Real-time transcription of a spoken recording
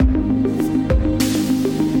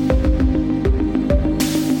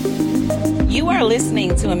You are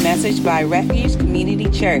listening to a message by Refuge Community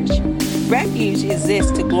Church. Refuge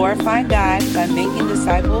exists to glorify God by making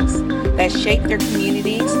disciples that shape their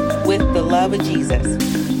communities with the love of Jesus.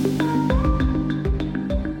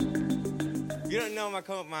 You don't know,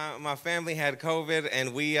 my family had COVID,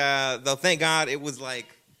 and we, though thank God, it was like,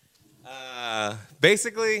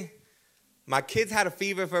 basically, my kids had a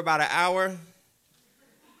fever for about an hour.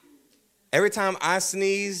 Every time I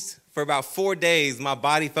sneezed for about 4 days, my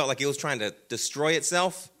body felt like it was trying to destroy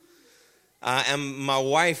itself. And my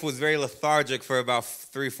wife was very lethargic for about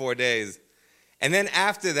 3-4 days. And then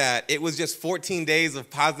after that, it was just 14 days of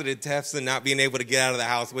positive tests and not being able to get out of the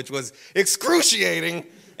house, which was excruciating.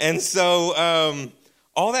 And so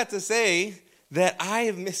all that to say that I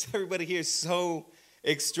have missed everybody here so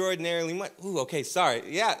extraordinarily much. Ooh, okay, sorry.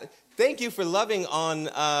 Yeah, thank you for loving on,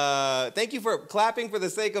 thank you for clapping for the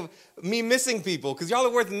sake of me missing people, because y'all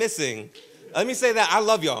are worth missing. Let me say that. I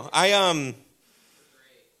love y'all.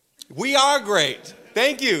 We are great.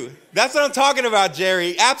 Thank you. That's what I'm talking about,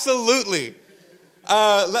 Jerry. Absolutely.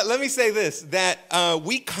 Let me say this, that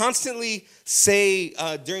we constantly say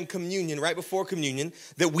during communion, right before communion,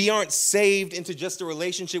 that we aren't saved into just a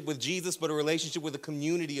relationship with Jesus, but a relationship with a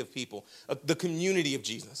community of people, the community of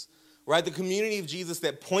Jesus, right? The community of Jesus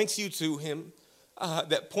that points you to him,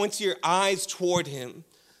 that points your eyes toward him.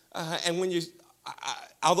 And when you're,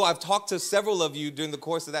 although I've talked to several of you during the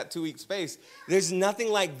course of that 2-week space, there's nothing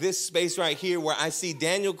like this space right here where I see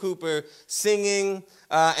Daniel Cooper singing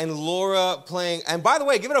and Laura playing. And by the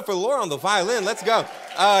way, give it up for Laura on the violin. Let's go.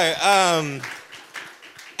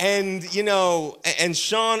 And, you know, and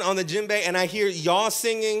Sean on the djembe, and I hear y'all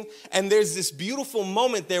singing, and there's this beautiful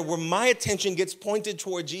moment there where my attention gets pointed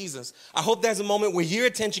toward Jesus. I hope there's a moment where your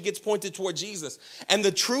attention gets pointed toward Jesus. And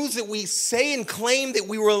the truths that we say and claim that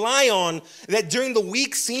we rely on, that during the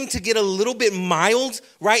week seem to get a little bit mild,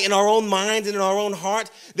 right, in our own mind and in our own heart,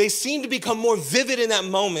 they seem to become more vivid in that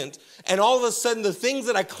moment. And all of a sudden, the things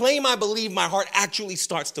that I claim I believe, my heart actually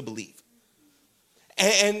starts to believe.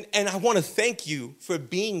 And I want to thank you for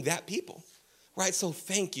being that people, right? So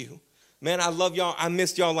thank you. Man, I love y'all. I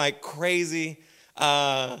missed y'all like crazy.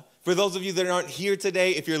 For those of you that aren't here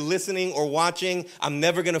today, if you're listening or watching, I'm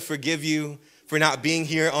never going to forgive you for not being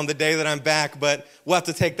here on the day that I'm back, but we'll have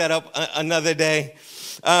to take that up another day.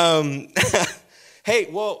 Hey,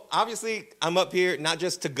 well, obviously, I'm up here not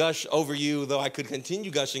just to gush over you, though I could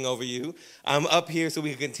continue gushing over you. I'm up here so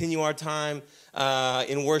we can continue our time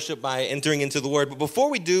in worship by entering into the Word. But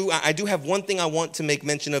before we do, I do have one thing I want to make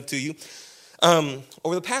mention of to you.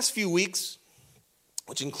 Over the past few weeks,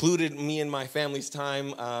 which included me and my family's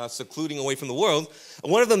time secluding away from the world,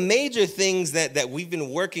 one of the major things that we've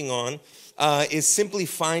been working on is simply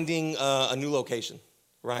finding a new location,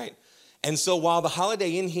 right? And so while the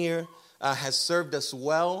Holiday Inn here has served us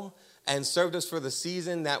well and served us for the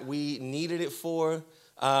season that we needed it for,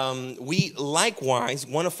 we likewise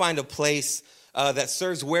want to find a place that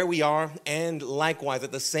serves where we are and likewise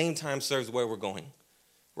at the same time serves where we're going,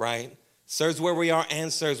 right? Serves where we are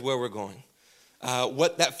and serves where we're going.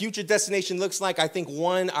 What that future destination looks like, I think,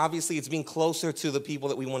 one, obviously, it's being closer to the people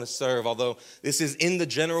that we want to serve. Although this is in the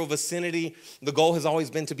general vicinity, the goal has always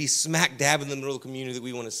been to be smack dab in the middle of the community that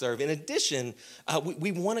we want to serve. In addition,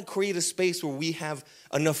 we want to create a space where we have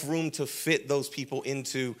enough room to fit those people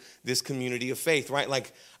into this community of faith, right?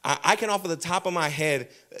 Like, I can off the top of my head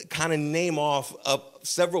kind of name off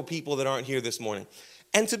several people that aren't here this morning.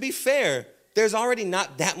 And to be fair, there's already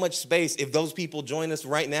not that much space if those people join us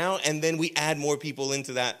right now, and then we add more people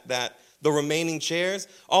into the remaining chairs.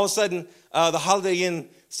 All of a sudden, the Holiday Inn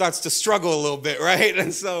starts to struggle a little bit, right?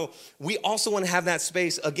 And so we also want to have that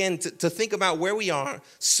space, again, to think about where we are,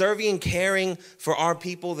 serving and caring for our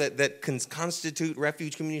people that can constitute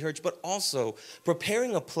Refuge Community Church, but also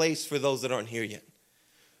preparing a place for those that aren't here yet.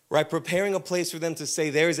 Right, preparing a place for them to say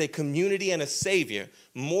there is a community and a Savior,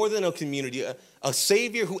 more than a community, a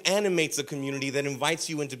Savior who animates a community that invites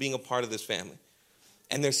you into being a part of this family.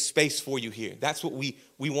 And there's space for you here. That's what we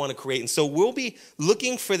want to create. And so we'll be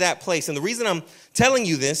looking for that place. And the reason I'm telling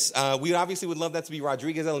you this, we obviously would love that to be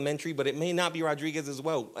Rodriguez Elementary, but it may not be Rodriguez as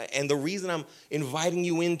well. And the reason I'm inviting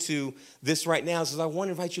you into this right now is because I want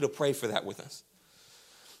to invite you to pray for that with us.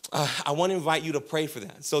 I want to invite you to pray for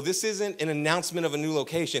that. So this isn't an announcement of a new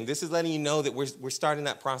location. This is letting you know that we're starting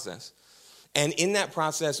that process. And in that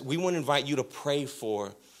process, we want to invite you to pray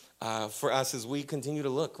for us as we continue to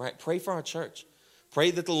look, right? Pray for our church.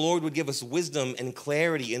 Pray that the Lord would give us wisdom and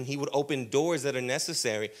clarity, and he would open doors that are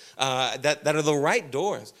necessary, that are the right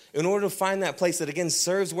doors, in order to find that place that, again,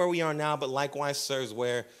 serves where we are now, but likewise serves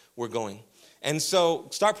where we're going. And so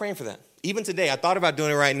start praying for that. Even today, I thought about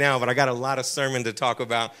doing it right now, but I got a lot of sermon to talk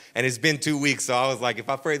about, and it's been 2 weeks, so I was like, if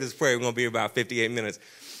I pray this prayer, we're going to be about 58 minutes.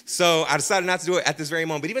 So I decided not to do it at this very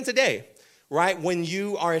moment. But even today, right, when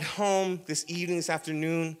you are at home this evening, this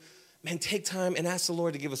afternoon, man, take time and ask the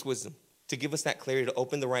Lord to give us wisdom, to give us that clarity, to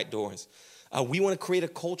open the right doors. We want to create a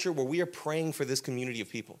culture where we are praying for this community of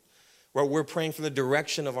people, where we're praying for the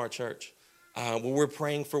direction of our church, where we're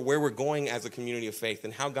praying for where we're going as a community of faith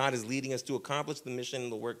and how God is leading us to accomplish the mission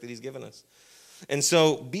and the work that he's given us. And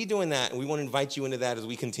so be doing that, and we want to invite you into that as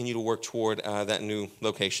we continue to work toward that new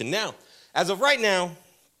location. Now, as of right now,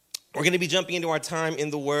 we're going to be jumping into our time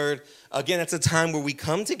in the Word. Again, it's a time where we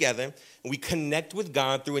come together and we connect with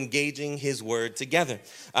God through engaging his Word together.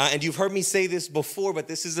 And you've heard me say this before, but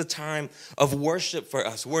this is a time of worship for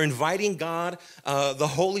us. We're inviting God, the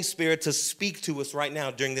Holy Spirit, to speak to us right now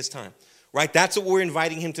during this time. Right? That's what we're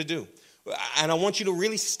inviting him to do. And I want you to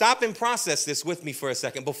really stop and process this with me for a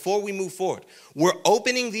second before we move forward. We're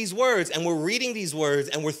opening these words and we're reading these words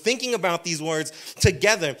and we're thinking about these words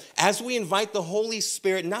together as we invite the Holy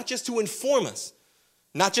Spirit not just to inform us,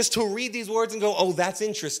 not just to read these words and go, oh, that's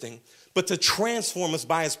interesting, but to transform us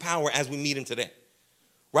by his power as we meet him today.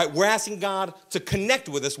 Right? We're asking God to connect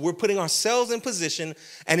with us. We're putting ourselves in position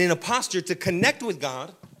and in a posture to connect with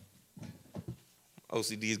God.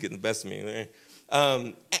 OCD is getting the best of me, man.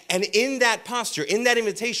 And in that posture, in that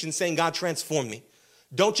invitation, saying, God, transform me.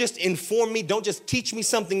 Don't just inform me. Don't just teach me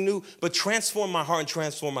something new, but transform my heart and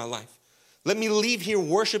transform my life. Let me leave here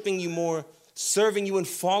worshiping you more, serving you and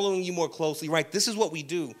following you more closely, right? This is what we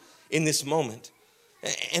do in this moment.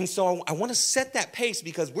 And so I want to set that pace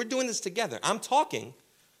because we're doing this together. I'm talking,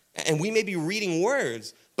 and we may be reading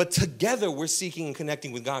words, but together we're seeking and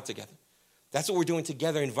connecting with God together. That's what we're doing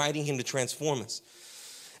together, inviting him to transform us.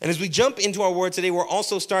 And as we jump into our word today, we're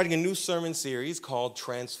also starting a new sermon series called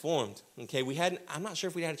Transformed. Okay, I'm not sure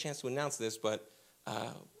if we had a chance to announce this, but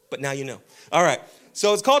now you know. All right,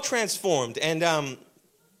 so it's called Transformed, and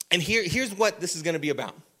here's what this is going to be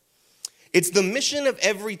about. It's the mission of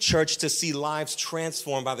every church to see lives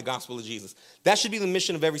transformed by the gospel of Jesus. That should be the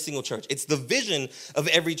mission of every single church. It's the vision of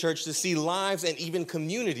every church to see lives and even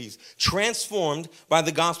communities transformed by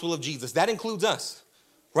the gospel of Jesus. That includes us.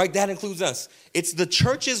 Right, that includes us. It's the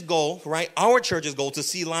church's goal, right, our church's goal to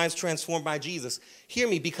see lives transformed by Jesus. Hear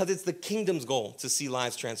me, because it's the kingdom's goal to see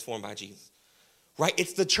lives transformed by Jesus. Right,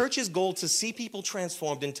 it's the church's goal to see people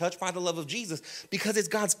transformed and touched by the love of Jesus because it's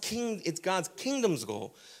God's kingdom's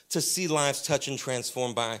goal to see lives touched and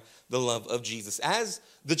transformed by the love of Jesus. As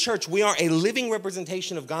the church, we are a living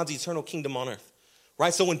representation of God's eternal kingdom on earth.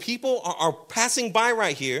 Right, so when people are passing by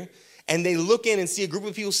right here, and they look in and see a group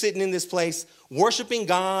of people sitting in this place, worshiping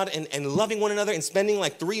God and loving one another and spending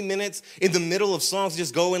like 3 minutes in the middle of songs,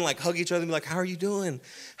 just go and like hug each other and be like, how are you doing?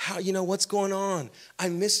 What's going on? I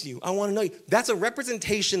miss you. I want to know you. That's a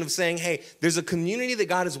representation of saying, hey, there's a community that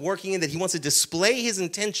God is working in that he wants to display his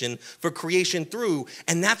intention for creation through.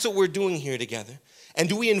 And that's what we're doing here together. And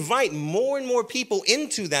do we invite more and more people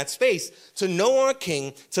into that space to know our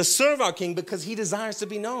King, to serve our King, because he desires to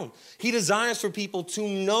be known. He desires for people to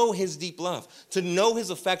know his deep love, to know his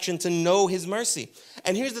affection, to know his mercy.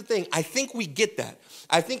 And here's the thing. I think we get that.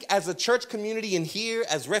 I think as a church community in here,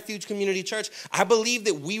 as Refuge Community Church, I believe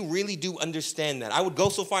that we really do understand that. I would go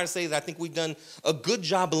so far to say that I think we've done a good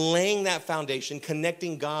job laying that foundation,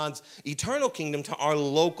 connecting God's eternal kingdom to our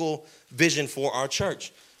local vision for our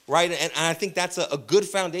church. Right? And I think that's a good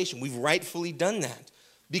foundation. We've rightfully done that.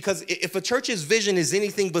 Because if a church's vision is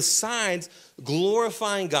anything besides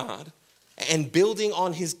glorifying God and building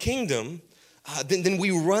on his kingdom, then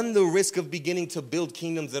we run the risk of beginning to build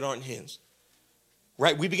kingdoms that aren't his.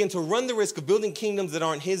 Right? We begin to run the risk of building kingdoms that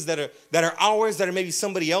aren't his, that are ours, that are maybe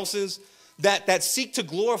somebody else's, that seek to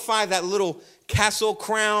glorify that little castle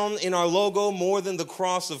crown in our logo more than the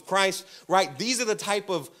cross of Christ. Right? These are the type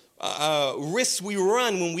of risks we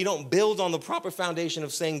run when we don't build on the proper foundation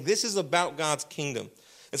of saying this is about God's kingdom.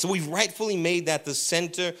 And so we've rightfully made that the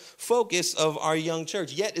center focus of our young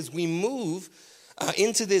church. Yet as we move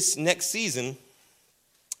into this next season,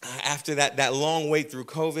 after that long wait through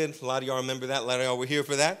COVID, a lot of y'all remember that, a lot of y'all were here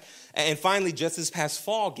for that. And finally, just this past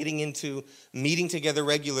fall, getting into meeting together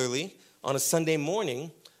regularly on a Sunday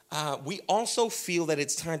morning, we also feel that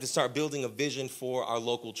it's time to start building a vision for our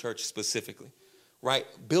local church specifically. Right,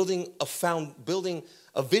 building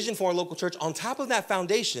a vision for our local church on top of that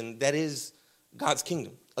foundation that is God's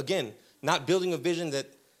kingdom. Again, not building a vision that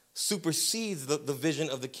supersedes the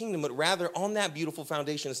vision of the kingdom, but rather on that beautiful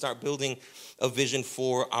foundation to start building a vision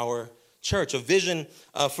for our church, a vision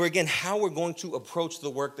for, again, how we're going to approach the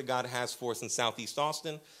work that God has for us in Southeast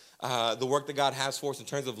Austin, the work that God has for us in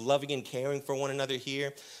terms of loving and caring for one another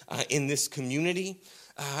here in this community.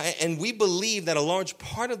 And we believe that a large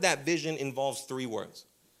part of that vision involves three words: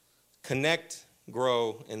 connect,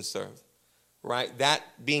 grow, and serve. Right? That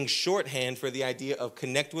being shorthand for the idea of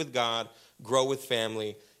connect with God, grow with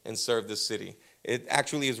family, and serve the city. It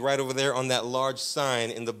actually is right over there on that large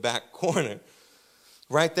sign in the back corner.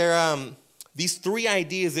 Right there, these three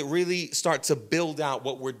ideas that really start to build out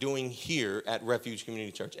what we're doing here at Refuge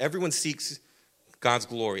Community Church. Everyone seeks God's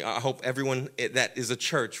glory. I hope everyone that is a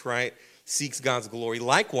church, right, seeks God's glory.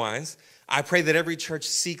 Likewise, I pray that every church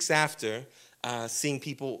seeks after seeing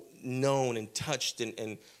people known and touched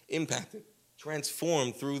and impacted,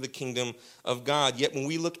 transformed through the kingdom of God. Yet when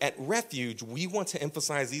we look at Refuge, we want to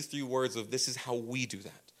emphasize these three words of this is how we do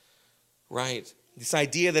that, right? This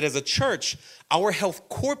idea that as a church, our health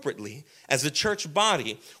corporately, as a church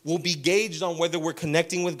body, will be gauged on whether we're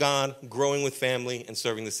connecting with God, growing with family, and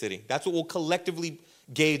serving the city. That's what we'll collectively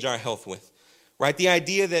gauge our health with, right? The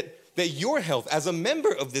idea that your health as a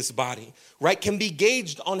member of this body, right, can be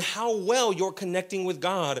gauged on how well you're connecting with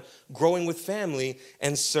God, growing with family,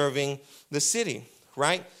 and serving the city,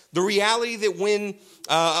 right? The reality that when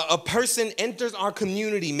a person enters our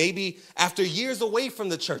community, maybe after years away from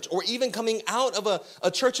the church, or even coming out of a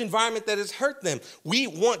church environment that has hurt them, we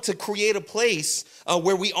want to create a place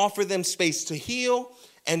where we offer them space to heal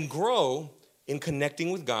and grow in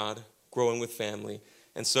connecting with God, growing with family,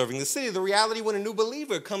 and serving the city. The reality when a new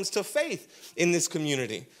believer comes to faith in this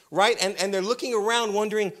community, right? And they're looking around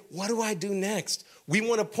wondering, what do I do next? We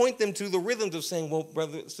want to point them to the rhythms of saying, well,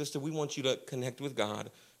 brother, sister, we want you to connect with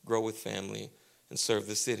God, grow with family, and serve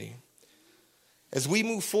the city. As we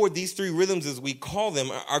move forward, these three rhythms, as we call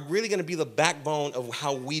them, are really going to be the backbone of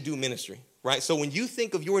how we do ministry, right? So when you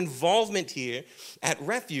think of your involvement here at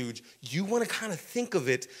Refuge, you want to kind of think of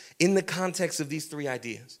it in the context of these three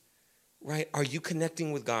ideas. Right? Are you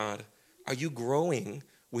connecting with God? Are you growing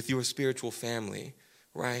with your spiritual family?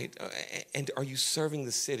 Right? And are you serving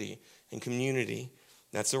the city and community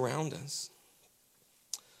that's around us?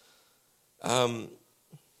 For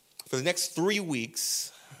the next 3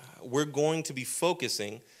 weeks, we're going to be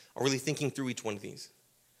focusing on really thinking through each one of these.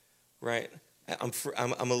 Right?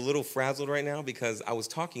 I'm a little frazzled right now because I was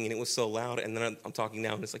talking and it was so loud, and then I'm talking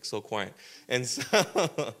now and it's like so quiet. And so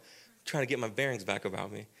I'm trying to get my bearings back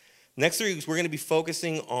about me. Next 3 weeks, we're going to be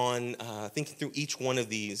focusing on thinking through each one of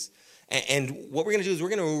these. And what we're going to do is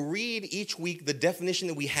we're going to read each week the definition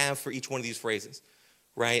that we have for each one of these phrases,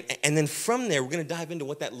 right? And then from there, we're going to dive into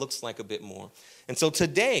what that looks like a bit more. And so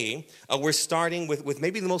today, we're starting with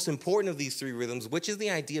maybe the most important of these three rhythms, which is the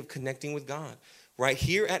idea of connecting with God, right?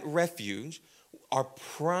 Here at Refuge, our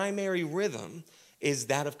primary rhythm is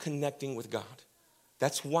that of connecting with God.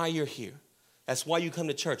 That's why you're here. That's why you come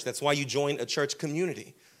to church. That's why you join a church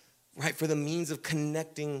community. Right, for the means of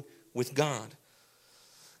connecting with God.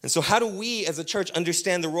 And so how do we as a church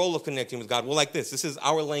understand the role of connecting with God? Well, like this. This is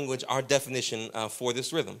our language, our definition for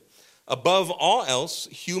this rhythm. Above all else,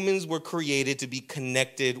 humans were created to be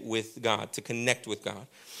connected with God, to connect with God.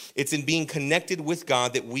 It's in being connected with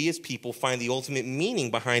God that we as people find the ultimate meaning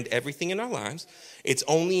behind everything in our lives. It's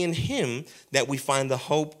only in Him that we find the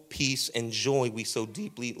hope, peace, and joy we so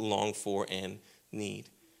deeply long for and need.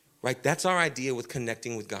 Right? That's our idea with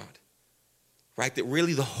connecting with God. Right? That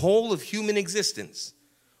really the whole of human existence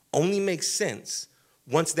only makes sense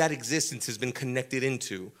once that existence has been connected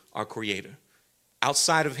into our Creator.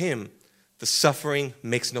 Outside of Him, the suffering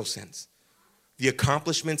makes no sense. The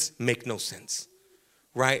accomplishments make no sense.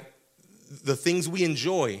 Right? The things we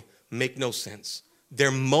enjoy make no sense. They're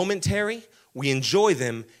momentary, we enjoy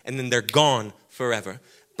them, and then they're gone forever.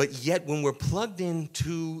 But yet when we're plugged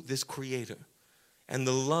into this Creator, and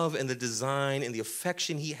the love and the design and the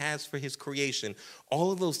affection He has for His creation,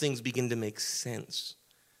 all of those things begin to make sense,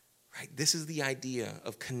 right? This is the idea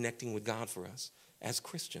of connecting with God for us as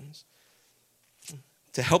Christians.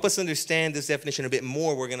 To help us understand this definition a bit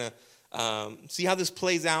more, we're going to see how this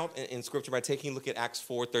plays out in Scripture by taking a look at Acts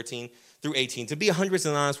 4:13 through 18. To be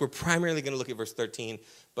 100% honest, we're primarily going to look at verse 13,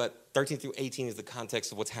 but 13 through 18 is the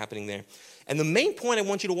context of what's happening there. And the main point I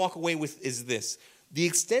want you to walk away with is this. The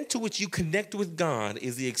extent to which you connect with God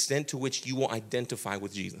is the extent to which you will identify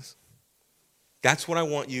with Jesus. That's what I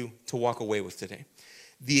want you to walk away with today.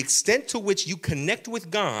 The extent to which you connect with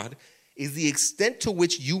God is the extent to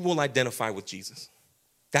which you will identify with Jesus.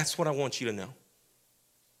 That's what I want you to know.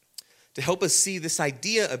 To help us see this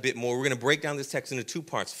idea a bit more, we're going to break down this text into two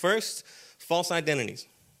parts. First, false identities.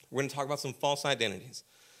 We're going to talk about some false identities.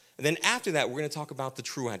 And then after that, we're going to talk about the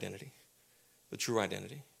true identity. The true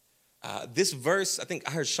identity. This verse, I think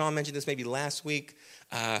I heard Sean mention this maybe last week.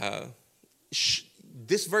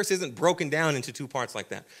 this verse isn't broken down into two parts like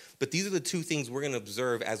that. But these are the two things we're going to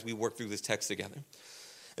observe as we work through this text together.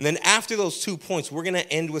 And then after those 2 points, we're going to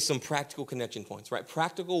end with some practical connection points, right?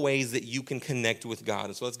 Practical ways that you can connect with God.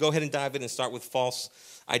 And so let's go ahead and dive in and start with false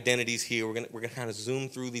identities here. We're going to kind of zoom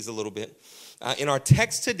through these a little bit. In our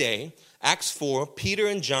text today, Acts 4, Peter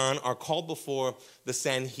and John are called before the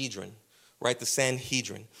Sanhedrin, right? The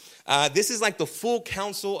Sanhedrin. This is like the full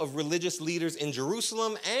council of religious leaders in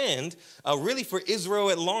Jerusalem and really for Israel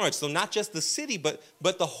at large. So not just the city, but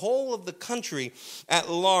the whole of the country at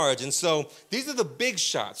large. And so these are the big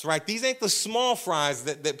shots, right? These ain't the small fries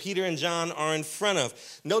that Peter and John are in front of.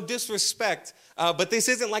 No disrespect, but this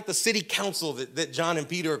isn't like the city council that John and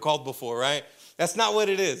Peter are called before, right? That's not what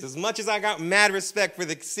it is. As much as I got mad respect for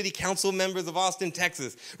the city council members of Austin,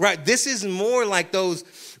 Texas, right? This is more like those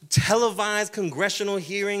televised congressional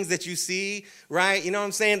hearings that you see, right? You know what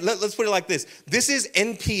I'm saying? Let's put it like this. This is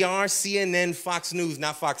NPR, CNN, Fox News,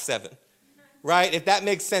 not Fox 7, right? If that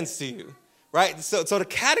makes sense to you. Right? So to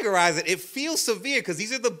categorize it, it feels severe because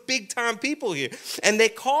these are the big time people here. And they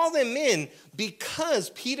call them in because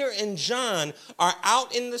Peter and John are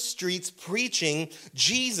out in the streets preaching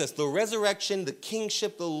Jesus, the resurrection, the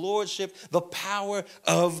kingship, the lordship, the power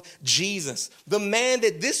of Jesus. The man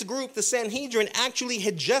that this group, the Sanhedrin, actually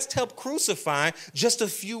had just helped crucify just a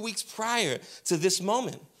few weeks prior to this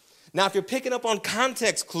moment. Now, if you're picking up on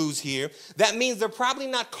context clues here, that means they're probably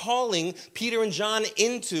not calling Peter and John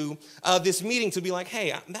into this meeting to be like,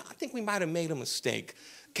 hey, I think we might have made a mistake.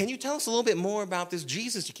 Can you tell us a little bit more about this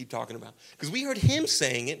Jesus you keep talking about? Because we heard him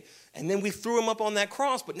saying it, and then we threw him up on that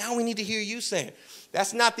cross, but now we need to hear you say it.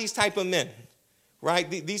 That's not these type of men, right?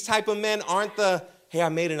 These type of men aren't the, hey, I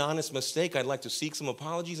made an honest mistake. I'd like to seek some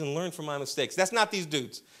apologies and learn from my mistakes. That's not these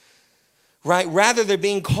dudes. Right? Rather, they're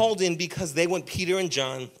being called in because they want Peter and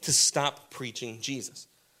John to stop preaching Jesus.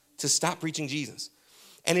 To stop preaching Jesus.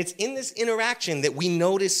 And it's in this interaction that we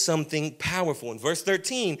notice something powerful. In verse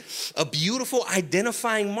 13, a beautiful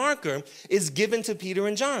identifying marker is given to Peter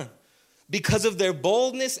and John. Because of their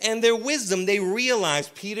boldness and their wisdom, they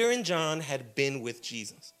realized Peter and John had been with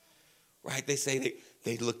Jesus. Right? They say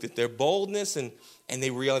they looked at their boldness and they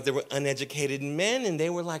realized they were uneducated men. And they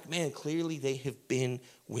were like, man, clearly they have been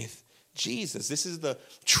with Jesus. This is the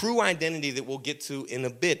true identity that we'll get to in a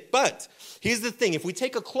bit. But here's the thing. If we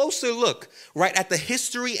take a closer look, right, at the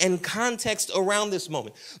history and context around this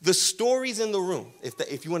moment, the stories in the room,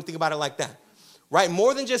 if you want to think about it like that, right,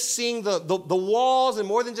 more than just seeing the walls and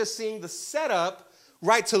more than just seeing the setup,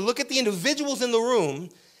 right, to look at the individuals in the room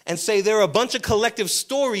and say there are a bunch of collective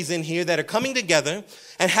stories in here that are coming together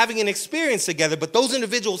and having an experience together, but those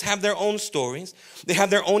individuals have their own stories, they have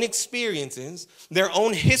their own experiences, their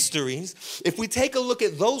own histories. If we take a look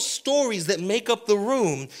at those stories that make up the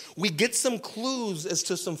room, we get some clues as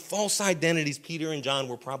to some false identities Peter and John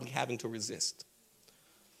were probably having to resist.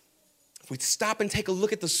 If we stop and take a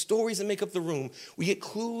look at the stories that make up the room, we get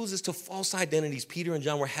clues as to false identities Peter and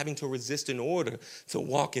John were having to resist in order to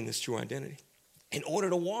walk in this true identity. In order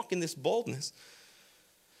to walk in this boldness,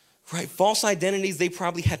 right? False identities they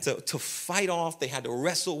probably had to fight off, they had to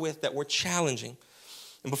wrestle with that were challenging.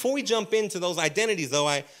 And before we jump into those identities, though,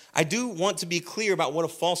 I do want to be clear about what a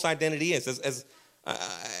false identity is.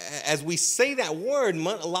 As we say that word,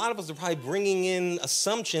 a lot of us are probably bringing in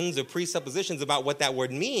assumptions or presuppositions about what that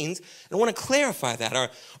word means. And I want to clarify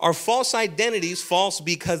that. Are false identities false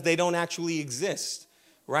because they don't actually exist?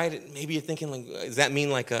 Right? Maybe you're thinking, like, does that mean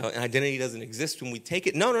like an identity doesn't exist when we take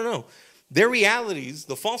it? No. They're realities.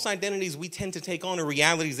 The false identities we tend to take on are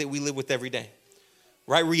realities that we live with every day.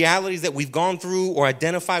 Right? Realities that we've gone through or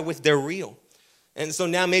identify with, they're real. And so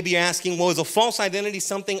now maybe you're asking, well, is a false identity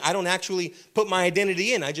something I don't actually put my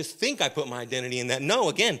identity in? I just think I put my identity in that. No,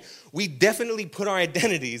 again, we definitely put our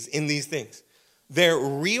identities in these things. They're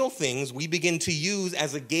real things we begin to use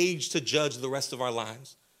as a gauge to judge the rest of our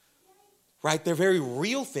lives. Right? They're very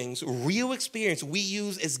real things, real experience we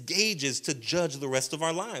use as gauges to judge the rest of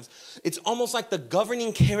our lives. It's almost like the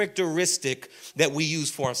governing characteristic that we use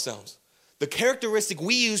for ourselves. The characteristic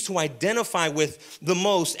we use to identify with the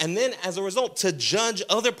most, and then as a result, to judge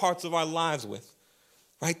other parts of our lives with.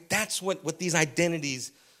 Right? That's what these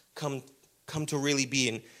identities come to really be.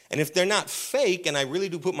 And if they're not fake, and I really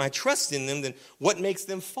do put my trust in them, then what makes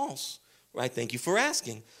them false? Right? Thank you for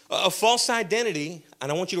asking. A false identity, and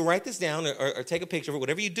I want you to write this down or take a picture of it,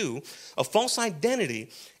 whatever you do. A false identity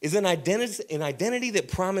is an identity that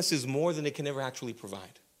promises more than it can ever actually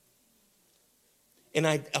provide.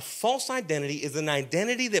 A false identity is an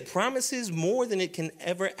identity that promises more than it can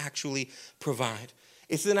ever actually provide.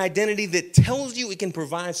 It's an identity that tells you it can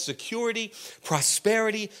provide security,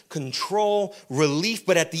 prosperity, control, relief,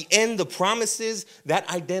 but at the end, the promises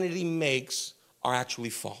that identity makes are actually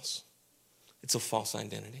false. It's a false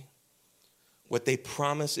identity. What they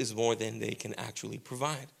promise is more than they can actually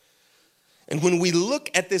provide. And when we look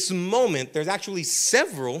at this moment, there's actually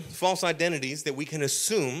several false identities that we can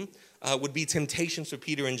assume would be temptations for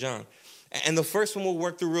Peter and John. And the first one we'll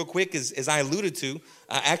work through real quick, is, as I alluded to,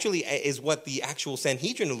 actually is what the actual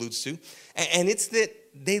Sanhedrin alludes to. And it's that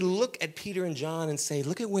they look at Peter and John and say,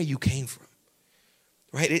 look at where you came from,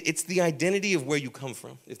 right? It's the identity of where you come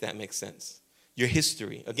from, if that makes sense. Your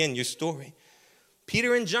history, again, your story.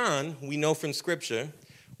 Peter and John, we know from Scripture,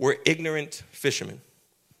 were ignorant fishermen.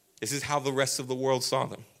 This is how the rest of the world saw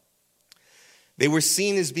them. They were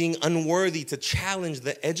seen as being unworthy to challenge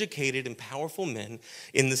the educated and powerful men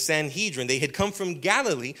in the Sanhedrin. They had come from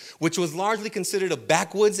Galilee, which was largely considered a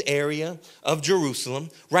backwoods area of Jerusalem.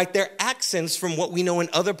 Right, their accents, from what we know in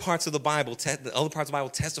other parts of the Bible,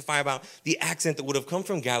 testify about the accent that would have come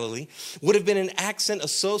from Galilee, would have been an accent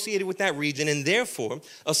associated with that region and therefore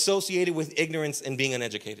associated with ignorance and being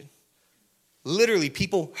uneducated. Literally,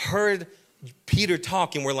 people heard Peter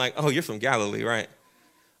talk and were like, oh, you're from Galilee, right?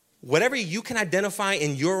 Whatever you can identify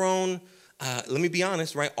in your own, let me be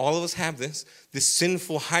honest, right? All of us have this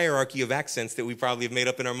sinful hierarchy of accents that we probably have made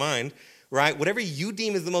up in our mind, right? Whatever you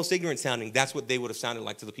deem as the most ignorant sounding, that's what they would have sounded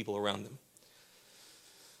like to the people around them.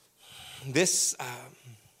 This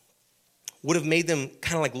would have made them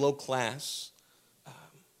kind of like low class.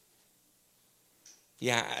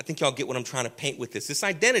 I think y'all get what I'm trying to paint with this. This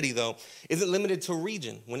identity, though, isn't limited to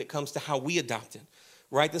region when it comes to how we adopt it,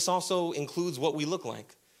 right? This also includes what we look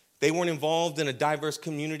like. They weren't involved in a diverse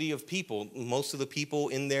community of people. Most of the people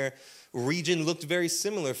in their region looked very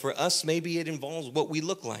similar. For us, maybe it involves what we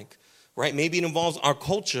look like, right? Maybe it involves our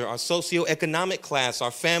culture, our socioeconomic class,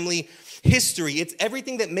 our family history. It's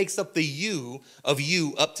everything that makes up the you of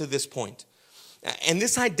you up to this point. And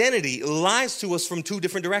this identity lies to us from two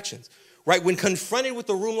different directions. Right, when confronted with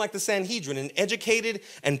a room like the Sanhedrin, an educated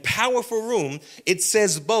and powerful room, it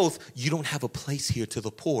says both, you don't have a place here to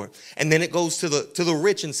the poor. And then it goes to the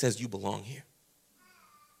rich and says, you belong here.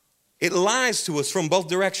 It lies to us from both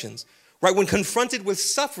directions. Right, when confronted with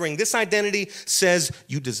suffering, this identity says,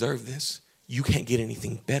 you deserve this. You can't get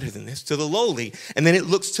anything better than this, to the lowly. And then it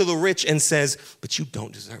looks to the rich and says, but you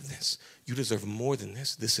don't deserve this. You deserve more than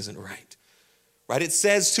this. This isn't right. Right? It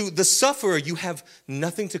says to the sufferer, you have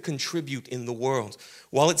nothing to contribute in the world.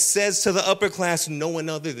 While it says to the upper class, no one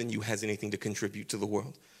other than you has anything to contribute to the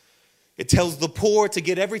world. It tells the poor to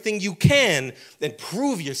get everything you can and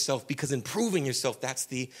prove yourself, because in proving yourself, that's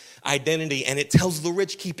the identity. And it tells the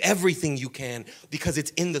rich, keep everything you can, because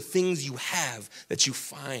it's in the things you have that you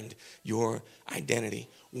find your identity.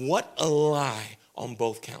 What a lie on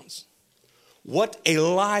both counts. What a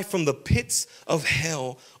lie from the pits of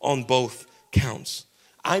hell on both counts.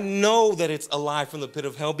 I know that it's a lie from the pit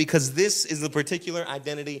of hell because this is the particular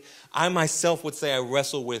identity I myself would say I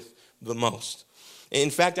wrestle with the most. In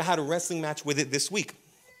fact, I had a wrestling match with it this week.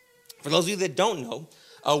 For those of you that don't know,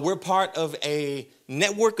 we're part of a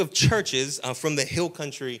network of churches from the Hill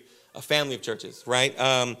Country family of churches, right?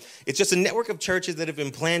 It's just a network of churches that have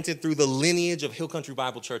been planted through the lineage of Hill Country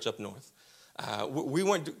Bible Church up north. We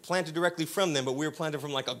weren't planted directly from them, but we were planted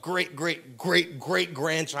from like a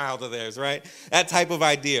great-great-great-great-grandchild of theirs, right? That type of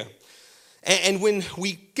idea. And when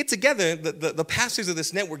we get together, the pastors of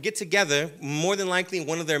this network get together, more than likely in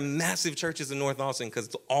one of their massive churches in North Austin,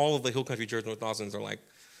 because all of the Hill Country Church in North Austin are like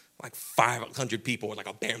 500 people, or like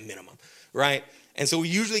a bare minimum, right? And so we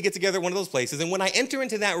usually get together at one of those places. And when I enter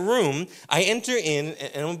into that room, I enter in,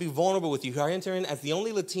 and I'm going to be vulnerable with you here, I enter in as the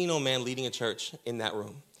only Latino man leading a church in that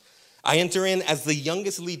room. I enter in as the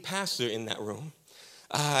youngest lead pastor in that room.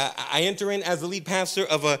 I enter in as the lead pastor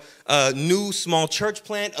of a new small church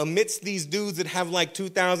plant amidst these dudes that have like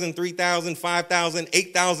 2,000, 3,000, 5,000,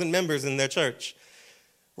 8,000 members in their church,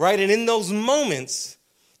 right? And in those moments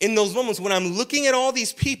when I'm looking at all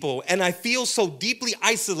these people and I feel so deeply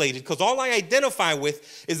isolated because all I identify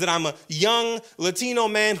with is that I'm a young Latino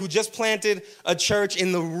man who just planted a church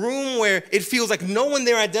in the room where it feels like no one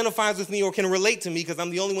there identifies with me or can relate to me because I'm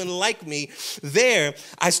the only one like me there,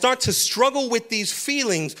 I start to struggle with these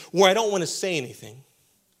feelings where I don't want to say anything.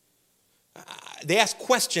 They ask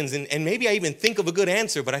questions and maybe I even think of a good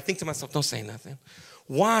answer, but I think to myself, don't say nothing.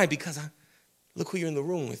 Why? Because look who you're in the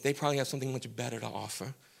room with. They probably have something much better to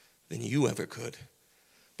offer than you ever could.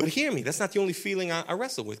 But hear me, that's not the only feeling I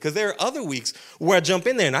wrestle with, because there are other weeks where I jump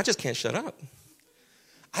in there and I just can't shut up.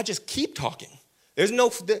 I just keep talking. There's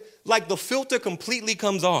no, like the filter completely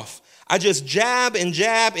comes off. I just jab and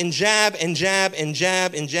jab and jab and jab and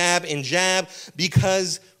jab and jab and jab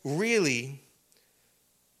because really,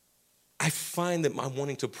 I find that I'm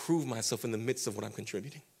wanting to prove myself in the midst of what I'm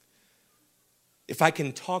contributing. If I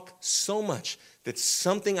can talk so much that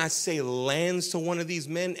something I say lands to one of these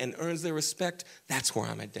men and earns their respect, that's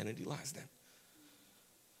where my identity lies then.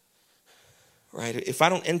 Right? If I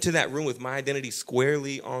don't enter that room with my identity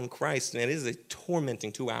squarely on Christ, then it is a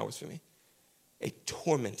tormenting 2 hours for me. A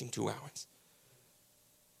tormenting 2 hours.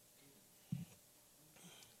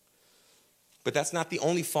 But that's not the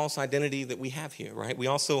only false identity that we have here, right? We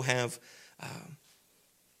also have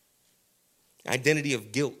identity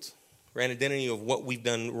of guilt, right? Identity of what we've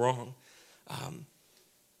done wrong.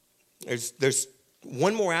 There's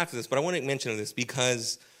one more after this, but I want to mention this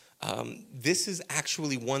because this is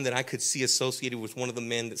actually one that I could see associated with one of the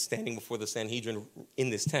men that's standing before the Sanhedrin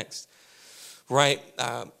in this text, right?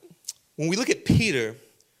 When we look at Peter,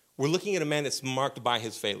 we're looking at a man that's marked by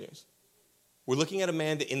his failures. We're looking at a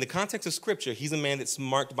man that, in the context of Scripture, he's a man that's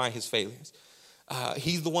marked by his failures.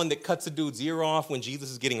 He's the one that cuts a dude's ear off when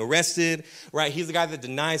Jesus is getting arrested, right? He's the guy that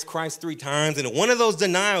denies Christ 3 times. And in one of those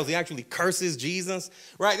denials, he actually curses Jesus,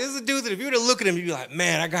 right? This is a dude that if you were to look at him, you'd be like,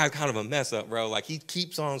 man, that guy's kind of a mess up, bro. Like, he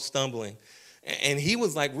keeps on stumbling. And he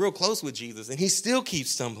was, like, real close with Jesus, and he still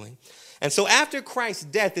keeps stumbling. And so after Christ's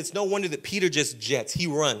death, it's no wonder that Peter just jets. He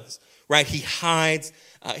runs, right? He hides.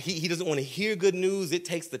 He doesn't want to hear good news. It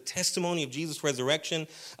takes the testimony of Jesus' resurrection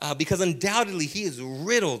because undoubtedly he is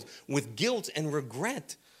riddled with guilt and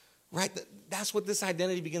regret, right? That's what this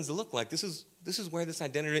identity begins to look like. This is where this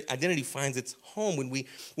identity finds its home when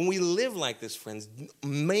we live like this, friends,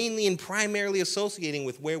 mainly and primarily associating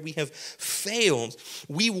with where we have failed.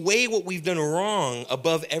 We weigh what we've done wrong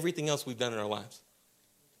above everything else we've done in our lives.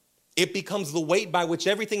 It becomes the weight by which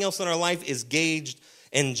everything else in our life is gauged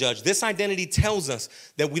and judged. This identity tells us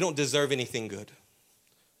that we don't deserve anything good.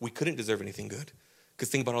 We couldn't deserve anything good because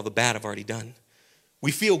think about all the bad I've already done.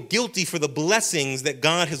 We feel guilty for the blessings that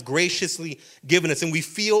God has graciously given us, and we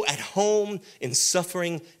feel at home in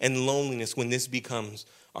suffering and loneliness when this becomes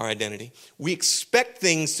our identity. We expect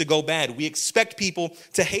things to go bad. We expect people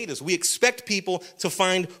to hate us. We expect people to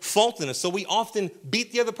find fault in us, so we often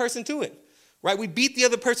beat the other person to it. Right? We beat the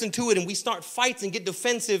other person to it and we start fights and get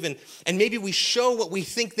defensive and maybe we show what we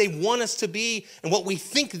think they want us to be and what we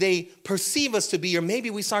think they perceive us to be, or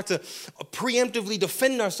maybe we start to preemptively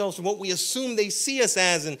defend ourselves from what we assume they see us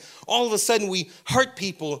as, and all of a sudden we hurt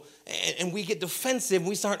people and we get defensive and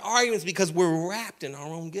we start arguments because we're wrapped in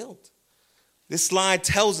our own guilt. This slide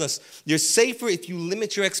tells us you're safer if you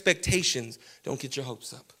limit your expectations, don't get your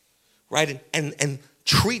hopes up, right? And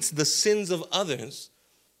treats the sins of others,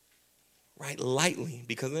 right, lightly,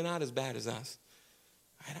 because they're not as bad as us.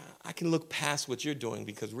 Right? I can look past what you're doing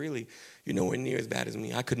because really you're nowhere near as bad as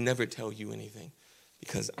me. I could never tell you anything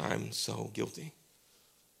because I'm so guilty.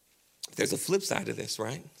 There's a flip side to this,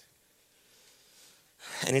 right?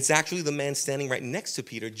 And it's actually the man standing right next to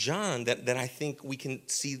Peter, John, that I think we can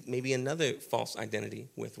see maybe another false identity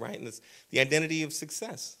with, right? And it's the identity of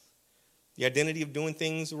success, the identity of doing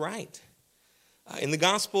things right. In the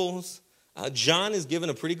Gospels, John is given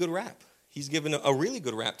a pretty good rap. He's given a really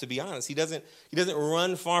good rap, to be honest. He doesn't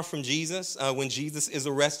run far from Jesus when Jesus is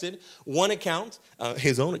arrested. One account,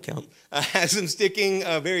 his own account, has him sticking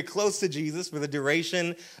very close to Jesus for the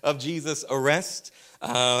duration of Jesus' arrest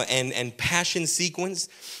and passion sequence.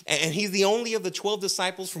 And he's the only of the 12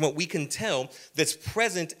 disciples, from what we can tell, that's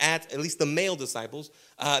present at least the male disciples,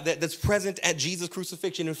 that's present at Jesus'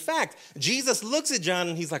 crucifixion. In fact, Jesus looks at John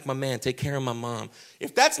and he's like, my man, take care of my mom.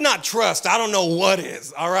 If that's not trust, I don't know what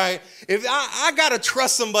is, all right? If I got to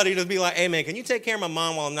trust somebody to be like, hey, man, can you take care of my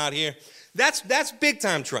mom while I'm not here? That's big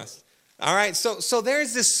time trust, all right? So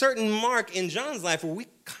there's this certain mark in John's life where we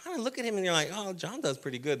kind of look at him and you're like, oh, John does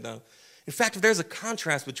pretty good, though. In fact, if there's a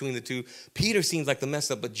contrast between the two, Peter seems like the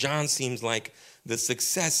mess up, but John seems like the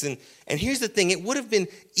success. And here's the thing. It would have been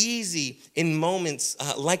easy in moments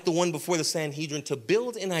like the one before the Sanhedrin to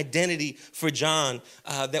build an identity for John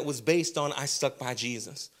that was based on I stuck by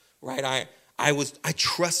Jesus, right? I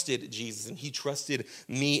trusted Jesus and he trusted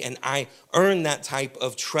me and I earned that type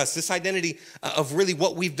of trust. This identity of really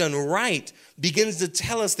what we've done right begins to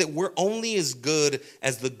tell us that we're only as good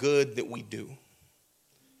as the good that we do.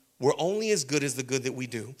 We're only as good as the good that we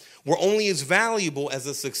do. We're only as valuable as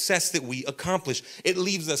the success that we accomplish. It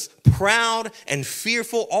leaves us proud and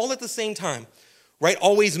fearful all at the same time, right?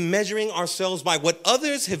 Always measuring ourselves by what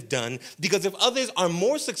others have done, because if others are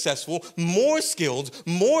more successful, more skilled,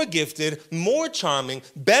 more gifted, more charming,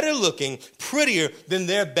 better looking, prettier, then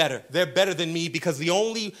they're better. They're better than me because the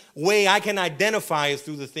only way I can identify is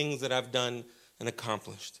through the things that I've done and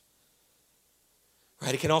accomplished.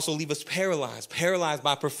 Right? It can also leave us paralyzed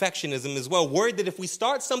by perfectionism as well. Worried that if we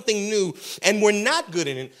start something new and we're not good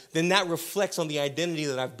in it, then that reflects on the identity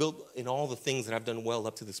that I've built in all the things that I've done well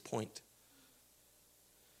up to this point.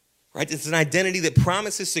 Right? It's an identity that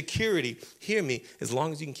promises security, hear me, as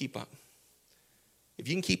long as you can keep up. If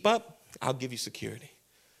you can keep up, I'll give you security.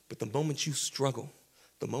 But the moment you struggle,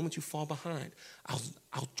 the moment you fall behind,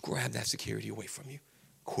 I'll grab that security away from you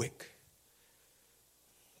quick.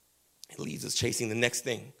 It leaves us chasing the next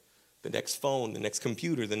thing, the next phone, the next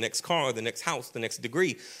computer, the next car, the next house, the next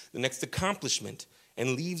degree, the next accomplishment,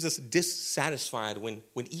 and leaves us dissatisfied when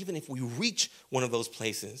even if we reach one of those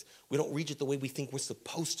places, we don't reach it the way we think we're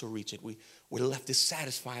supposed to reach it. We're left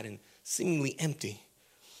dissatisfied and seemingly empty.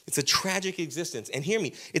 It's a tragic existence. And hear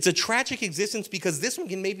me, it's a tragic existence because this one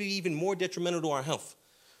can maybe be even more detrimental to our health,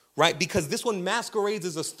 right? Because this one masquerades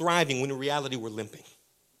as us thriving when in reality we're limping.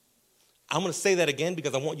 I'm going to say that again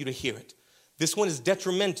because I want you to hear it. This one is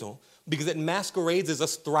detrimental because it masquerades as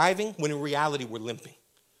us thriving when in reality we're limping.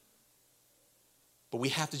 But we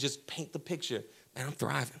have to just paint the picture. Man, I'm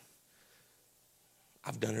thriving.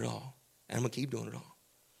 I've done it all. And I'm going to keep doing it all.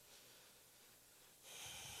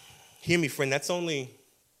 Hear me, friend. That's only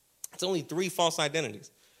 3 false identities,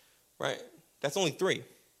 right? That's only 3.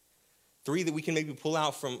 3 that we can maybe pull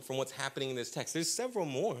out from what's happening in this text. There's several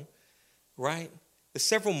more, right? There's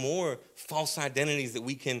several more false identities that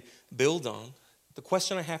we can build on. The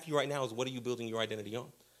question I have for you right now is, what are you building your identity on?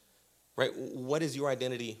 Right? What is your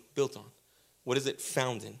identity built on? What is it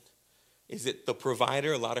found in? Is it the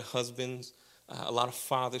provider? A lot of husbands, a lot of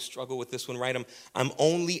fathers struggle with this one, right? I'm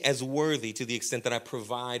only as worthy to the extent that I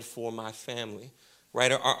provide for my family,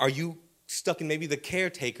 right? Are you stuck in maybe the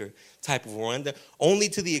caretaker type of one? Only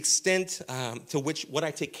to the extent to which what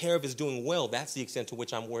I take care of is doing well, that's the extent to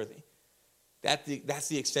which I'm worthy. That's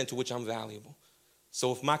the extent to which I'm valuable.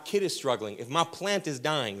 So if my kid is struggling, if my plant is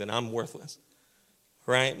dying, then I'm worthless,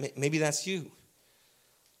 right? Maybe that's you.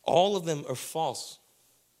 All of them are false.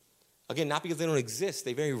 Again, not because they don't exist.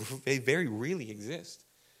 They very really exist.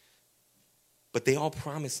 But they all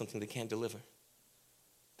promise something they can't deliver.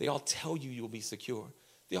 They all tell you you'll be secure.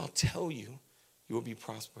 They all tell you you will be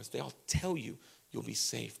prosperous. They all tell you you'll be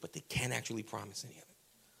safe, but they can't actually promise any of it.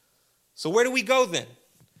 So where do we go then?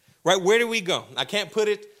 Right, where do we go? I can't put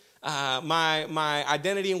it, my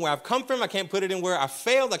identity in where I've come from. I can't put it in where I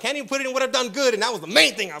failed. I can't even put it in what I've done good. And that was the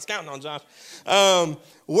main thing I was counting on, Josh.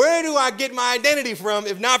 Where do I get my identity from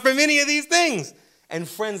if not from any of these things? And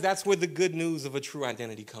friends, that's where the good news of a true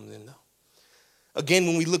identity comes in, though. Again,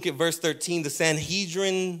 when we look at verse 13, the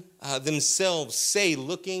Sanhedrin themselves say,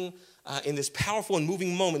 looking in this powerful and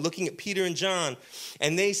moving moment, looking at Peter and John,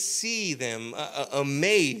 and they see them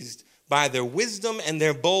amazed by their wisdom and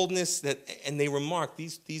their boldness, and they remark,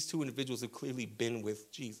 these 2 individuals have clearly been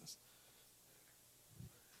with Jesus.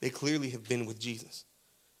 They clearly have been with Jesus.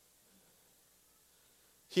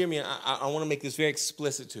 Hear me, I want to make this very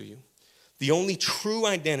explicit to you. The only true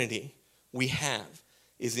identity we have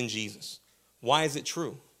is in Jesus. Why is it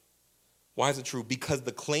true? Why is it true? Because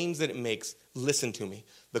the claims that it makes, listen to me,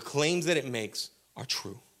 the claims that it makes are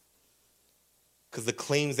true. Because the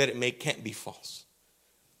claims that it makes can't be false.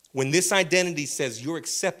 When this identity says you're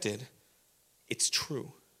accepted, it's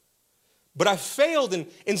true. But I failed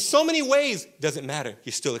in so many ways. Doesn't matter.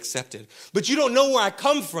 You're still accepted. But you don't know where I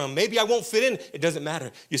come from. Maybe I won't fit in. It doesn't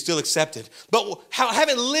matter. You're still accepted. But I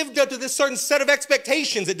haven't lived up to this certain set of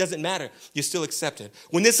expectations. It doesn't matter. You're still accepted.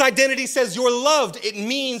 When this identity says you're loved, it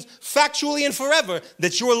means factually and forever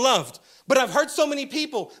that you're loved. But I've hurt so many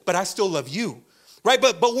people, but I still love you. Right,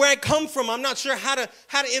 but where I come from, I'm not sure how to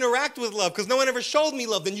interact with love because no one ever showed me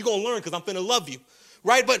love. Then you're gonna learn because I'm finna love you,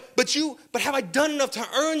 right? But have I done enough to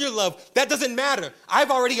earn your love? That doesn't matter.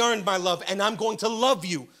 I've already earned my love, and I'm going to love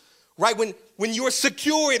you, right? When you're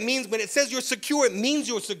secure, it means when it says you're secure, it means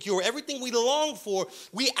you're secure. Everything we long for,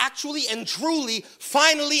 we actually and truly,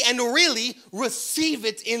 finally and really receive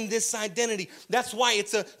it in this identity. That's why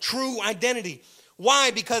it's a true identity.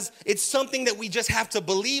 Why? Because it's something that we just have to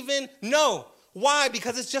believe in? No. Why?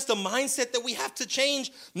 Because it's just a mindset that we have to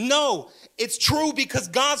change? No. It's true because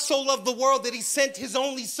God so loved the world that he sent his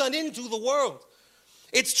only son into the world.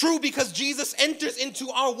 It's true because Jesus enters into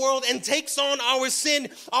our world and takes on our sin,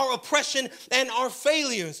 our oppression, and our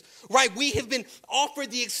failures, right? We have been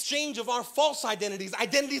offered the exchange of our false identities,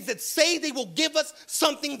 identities that say they will give us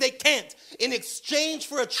something they can't, in exchange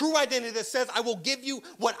for a true identity that says, I will give you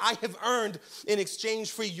what I have earned in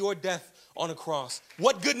exchange for your death on a cross.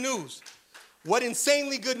 What good news. What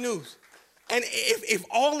insanely good news. And if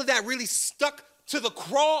all of that really stuck to the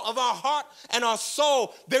craw of our heart and our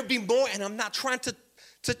soul, there'd be more, and I'm not trying to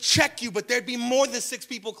check you, but there'd be more than 6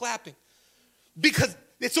 people clapping. Because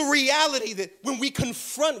it's a reality that when we're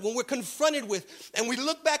confronted with, and we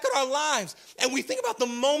look back at our lives, and we think about the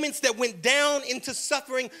moments that went down into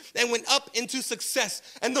suffering and went up into success,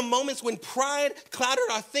 and the moments when pride clouded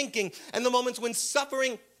our thinking, and the moments when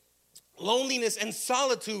suffering, loneliness, and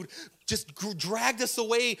solitude just dragged us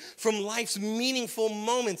away from life's meaningful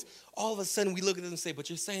moments, all of a sudden we look at it and say, but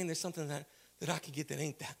you're saying there's something that I can get that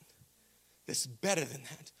ain't that. That's better than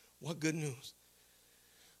that. What good news.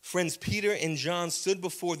 Friends, Peter and John stood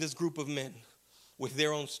before this group of men with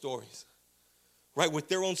their own stories, right? With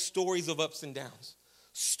their own stories of ups and downs,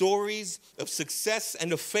 stories of success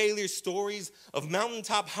and of failure, stories of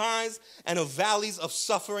mountaintop highs and of valleys of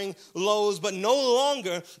suffering, lows, but no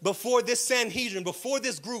longer before this Sanhedrin, before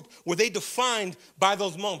this group, were they defined by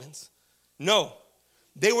those moments. No.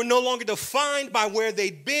 They were no longer defined by where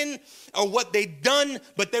they'd been or what they'd done,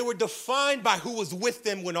 but they were defined by who was with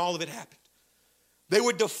them when all of it happened. They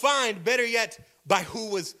were defined, better yet, by who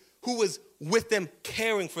was with them,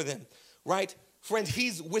 caring for them, right? Friends,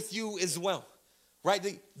 he's with you as well,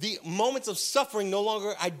 right? The moments of suffering no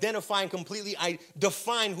longer identify and completely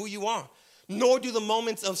define who you are, nor do the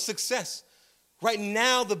moments of success. Right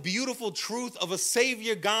now, the beautiful truth of a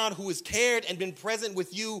Savior God who has cared and been present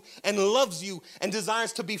with you and loves you and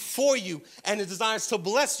desires to be for you and desires to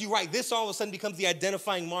bless you, right? This all of a sudden becomes the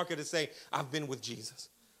identifying marker to say, I've been with Jesus.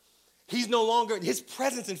 He's no longer, his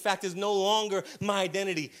presence, in fact, is no longer my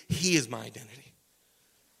identity. He is my identity.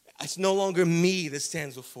 It's no longer me that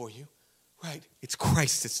stands before you, right? It's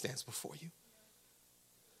Christ that stands before you.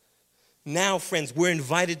 Now, friends, we're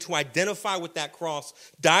invited to identify with that cross,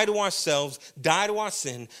 die to ourselves, die to our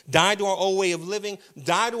sin, die to our old way of living,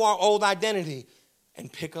 die to our old identity,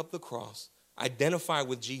 and pick up the cross. Identify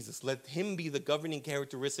with Jesus. Let him be the governing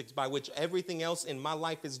characteristics by which everything else in my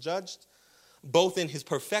life is judged, both in his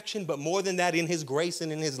perfection, but more than that, in his grace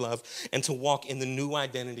and in his love, and to walk in the new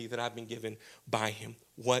identity that I've been given by him.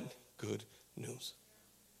 What good news.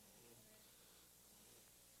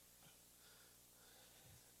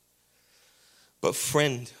 But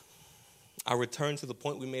friend, I return to the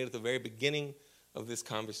point we made at the very beginning of this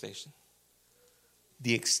conversation.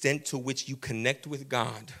 The extent to which you connect with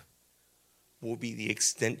God will be the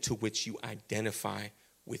extent to which you identify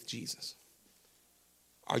with Jesus.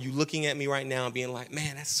 Are you looking at me right now and being like,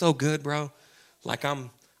 man, that's so good, bro? Like I'm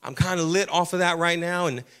kind of lit off of that right now.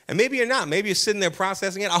 And maybe you're not. Maybe you're sitting there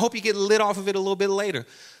processing it. I hope you get lit off of it a little bit later.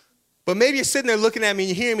 But maybe you're sitting there looking at me and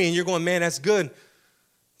you hear me and you're going, man, that's good.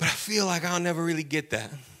 But I feel like I'll never really get that.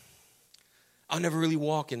 I'll never really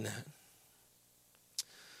walk in that.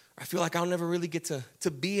 I feel like I'll never really get to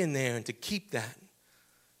be in there and to keep that.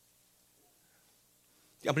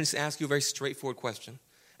 I'm going to ask you a very straightforward question.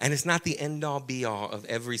 And it's not the end-all, be-all of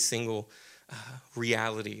every single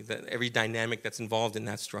reality, that every dynamic that's involved in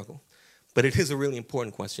that struggle. But it is a really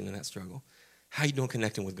important question in that struggle. How you doing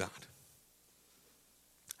connecting with God?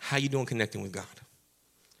 How you doing connecting with God?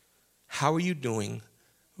 How are you doing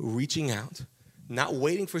reaching out, not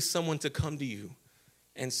waiting for someone to come to you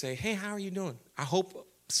and say, hey, how are you doing? I hope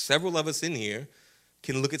several of us in here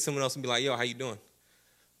can look at someone else and be like, yo, how you doing?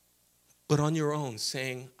 But on your own,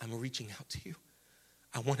 saying, I'm reaching out to you.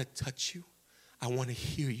 I want to touch you. I want to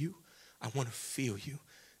hear you. I want to feel you.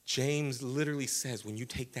 James literally says, when you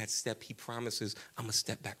take that step, he promises, I'm going to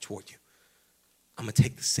step back toward you. I'm going to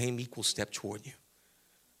take the same equal step toward you.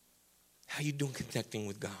 How you doing connecting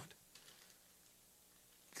with God?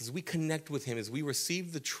 Because we connect with him, as we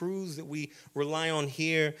receive the truths that we rely on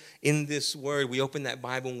here in this word, we open that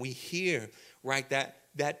Bible and we hear, right,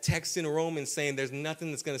 that text in Romans saying there's nothing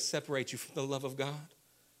that's going to separate you from the love of God.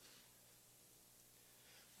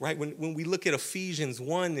 Right, when we look at Ephesians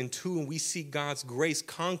 1 and 2 and we see God's grace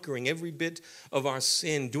conquering every bit of our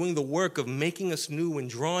sin, doing the work of making us new and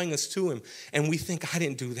drawing us to him, and we think, I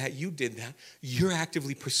didn't do that, you did that. You're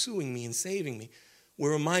actively pursuing me and saving me.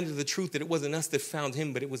 We're reminded of the truth that it wasn't us that found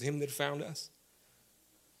him, but it was him that found us.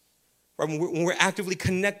 Right? When we're actively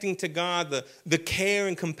connecting to God, the care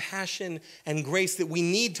and compassion and grace that we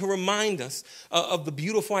need to remind us of the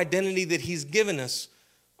beautiful identity that he's given us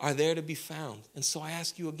are there to be found. And so I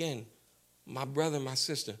ask you again, my brother, my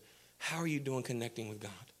sister, How are you doing connecting with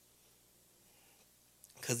God?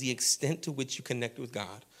 Because the extent to which you connect with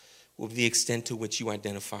God will be the extent to which you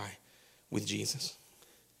identify with Jesus.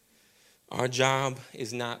 Our job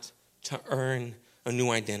is not to earn a new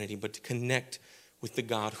identity, but to connect with the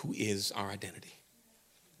God who is our identity.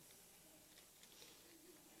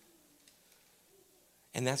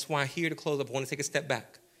 And that's why here to close up, I want to take a step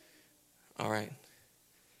back. All right.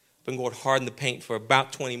 I've been going hard in the paint for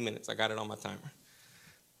about 20 minutes. I got it on my timer.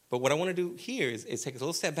 But what I want to do here is take a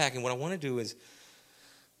little step back, and what I want to do is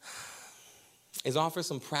offer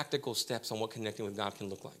some practical steps on what connecting with God can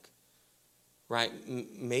look like. Right?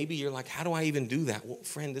 Maybe you're like, how do I even do that? Well,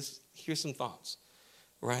 friend, here's some thoughts.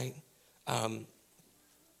 Right?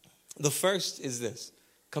 The first is this.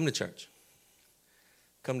 Come to church.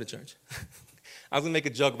 Come to church. I was going to make a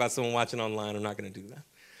joke about someone watching online. I'm not going to do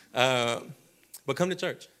that. But come to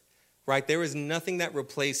church. Right? There is nothing that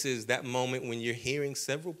replaces that moment when you're hearing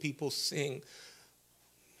several people sing,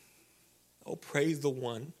 oh, praise the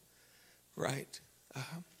one, right?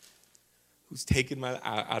 Who's taken my,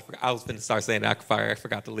 I was going to start saying Aquifer, I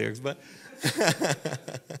forgot the lyrics, but,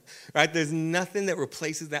 right? There's nothing that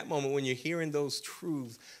replaces that moment when you're hearing those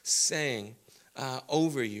truths sang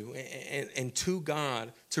over you and to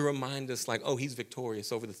God to remind us like, oh, he's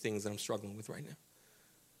victorious over the things that I'm struggling with right now.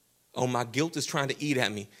 Oh, my guilt is trying to eat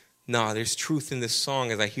at me. No, there's truth in this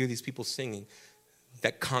song as I hear these people singing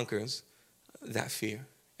that conquers that fear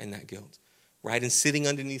and that guilt, right? And sitting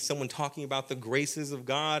underneath someone talking about the graces of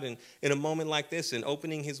God and in a moment like this and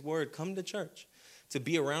opening his word, come to church to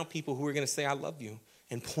be around people who are going to say, I love you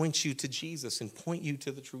and point you to Jesus and point you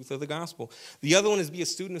to the truth of the gospel. The other one is be a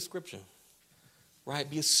student of Scripture, right?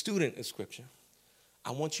 Be a student of Scripture.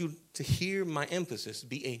 I want you to hear my emphasis,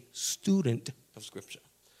 be a student of Scripture,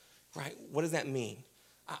 right? What does that mean?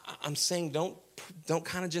 I'm saying don't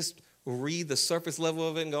kind of just read the surface level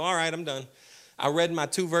of it and go, all right, I'm done. I read my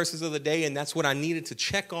 2 verses of the day, and that's what I needed to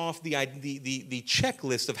check off the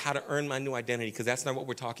checklist of how to earn my new identity, because that's not what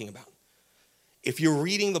we're talking about. If you're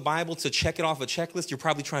reading the Bible to check it off a checklist, you're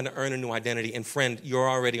probably trying to earn a new identity, and friend, you're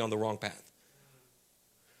already on the wrong path.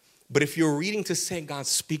 But if you're reading to say, God,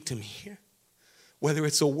 speak to me here, whether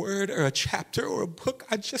it's a word or a chapter or a book,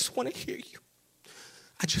 I just want to hear you.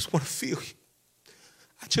 I just want to feel you.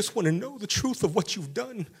 I just want to know the truth of what you've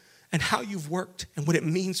done and how you've worked and what it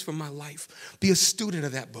means for my life. Be a student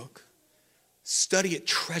of that book. Study it,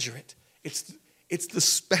 treasure it. It's the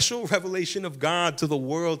special revelation of God to the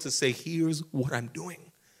world to say, here's what I'm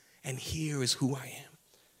doing and here is who I am.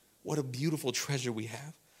 What a beautiful treasure we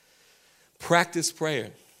have. Practice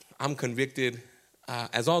prayer. I'm convicted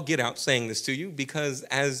as all get out saying this to you because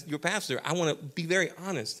as your pastor, I want to be very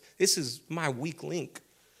honest. This is my weak link.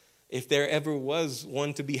 If there ever was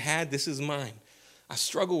one to be had, this is mine. I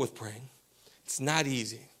struggle with praying. It's not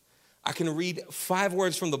easy. I can read 5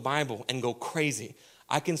 words from the Bible and go crazy.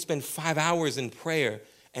 I can spend 5 hours in prayer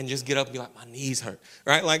and just get up and be like, my knees hurt,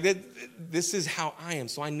 right? Like this is how I am.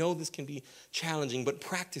 So I know this can be challenging, but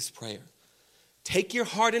practice prayer. Take your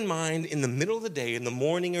heart and mind in the middle of the day, in the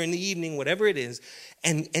morning or in the evening, whatever it is,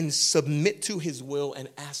 and submit to his will and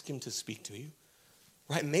ask him to speak to you.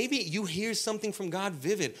 Right? Maybe you hear something from God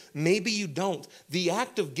vivid. Maybe you don't. The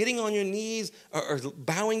act of getting on your knees or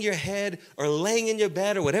bowing your head or laying in your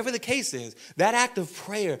bed or whatever the case is, that act of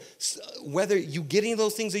prayer, whether you get any of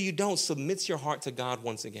those things or you don't, submits your heart to God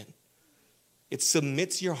once again. It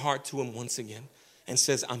submits your heart to him once again and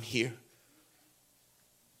says, I'm here.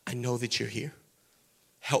 I know that you're here.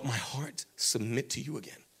 Help my heart submit to you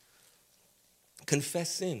again.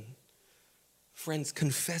 Confess sin. Friends,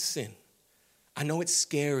 confess sin. I know it's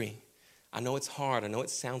scary. I know it's hard. I know it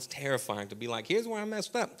sounds terrifying to be like, here's where I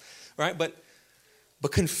messed up, right? But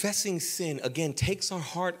confessing sin, again, takes our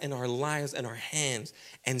heart and our lives and our hands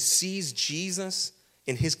and sees Jesus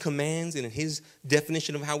in his commands and in his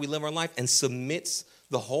definition of how we live our life and submits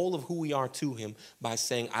the whole of who we are to him by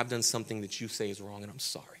saying, I've done something that you say is wrong and I'm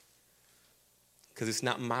sorry. Because it's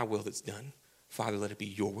not my will that's done. Father, let it be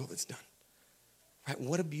your will that's done. Right?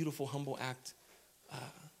 What a beautiful, humble act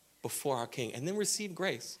before our King, and then receive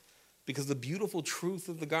grace. Because the beautiful truth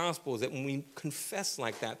of the gospel is that when we confess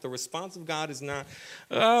like that, the response of God is not,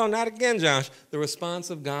 oh, not again, Josh. The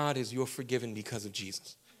response of God is you're forgiven because of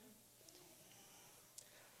Jesus.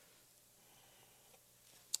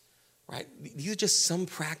 Right? These are just some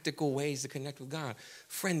practical ways to connect with God.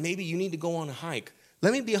 Friend, maybe you need to go on a hike.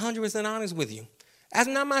 Let me be 100% honest with you. That's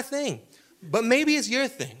not my thing, but maybe it's your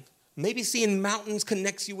thing. Maybe seeing mountains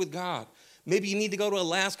connects you with God. Maybe you need to go to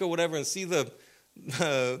Alaska or whatever and see the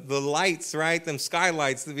lights, right? Them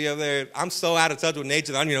skylights to be up there. I'm so out of touch with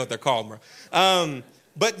nature, I don't even know what they're called, bro.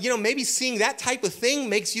 But, maybe seeing that type of thing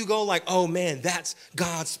makes you go like, oh, man, that's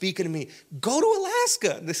God speaking to me. Go to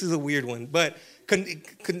Alaska. This is a weird one. But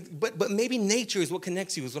maybe nature is what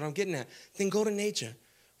connects you is what I'm getting at. Then go to nature,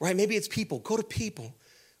 right? Maybe it's people. Go to people,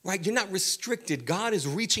 right? You're not restricted. God is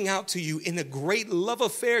reaching out to you in a great love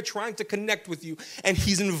affair, trying to connect with you. And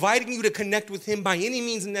he's inviting you to connect with him by any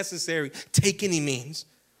means necessary. Take any means.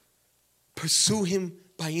 Pursue him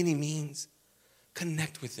by any means.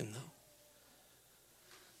 Connect with him, though.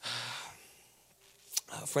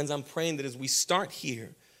 Friends, I'm praying that as we start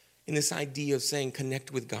here in this idea of saying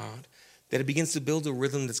connect with God, that it begins to build a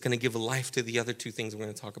rhythm that's going to give life to the other two things we're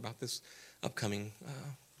going to talk about these upcoming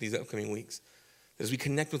weeks. As we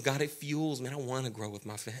connect with God, it fuels, man, I want to grow with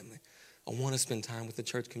my family. I want to spend time with the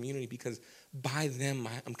church community because by them,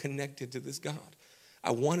 I'm connected to this God.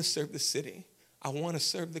 I want to serve the city. I want to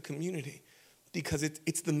serve the community because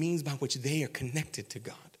it's the means by which they are connected to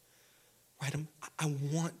God. Right? I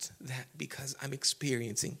want that because I'm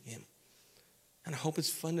experiencing him. And I hope it's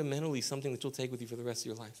fundamentally something that you'll take with you for the rest of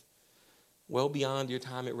your life. Well beyond your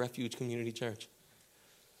time at Refuge Community Church.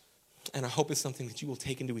 And I hope it's something that you will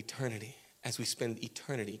take into eternity as we spend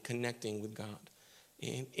eternity connecting with God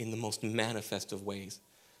in the most manifest of ways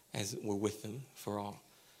as we're with him for all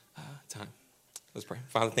time. Let's pray.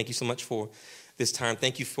 Father, thank you so much for this time.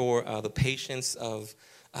 Thank you for the patience of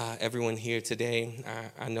everyone here today.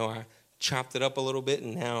 I know I chopped it up a little bit,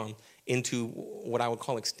 and now I'm into what I would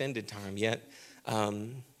call extended time. Yet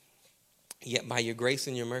by your grace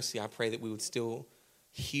and your mercy, I pray that we would still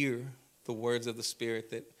hear the words of the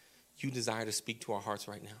Spirit that you desire to speak to our hearts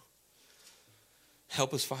right now.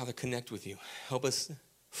 Help us, Father, connect with you. Help us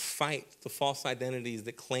fight the false identities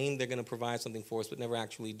that claim they're going to provide something for us but never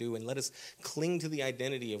actually do. And let us cling to the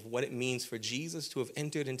identity of what it means for Jesus to have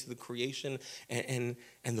entered into the creation and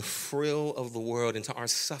the frill of the world, into our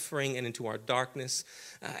suffering and into our darkness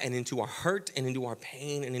and into our hurt and into our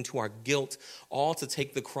pain and into our guilt, all to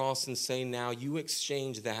take the cross and say, now you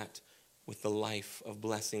exchange that with the life of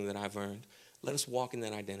blessing that I've earned. Let us walk in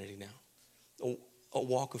that identity now. A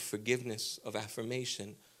walk of forgiveness, of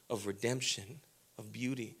affirmation, of redemption, of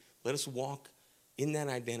beauty. Let us walk in that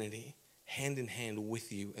identity, hand in hand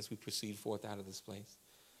with you as we proceed forth out of this place.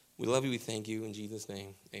 We love you. We thank you. In Jesus'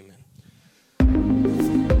 name, amen.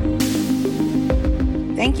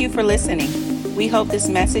 Thank you for listening. We hope this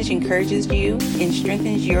message encourages you and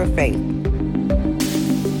strengthens your faith.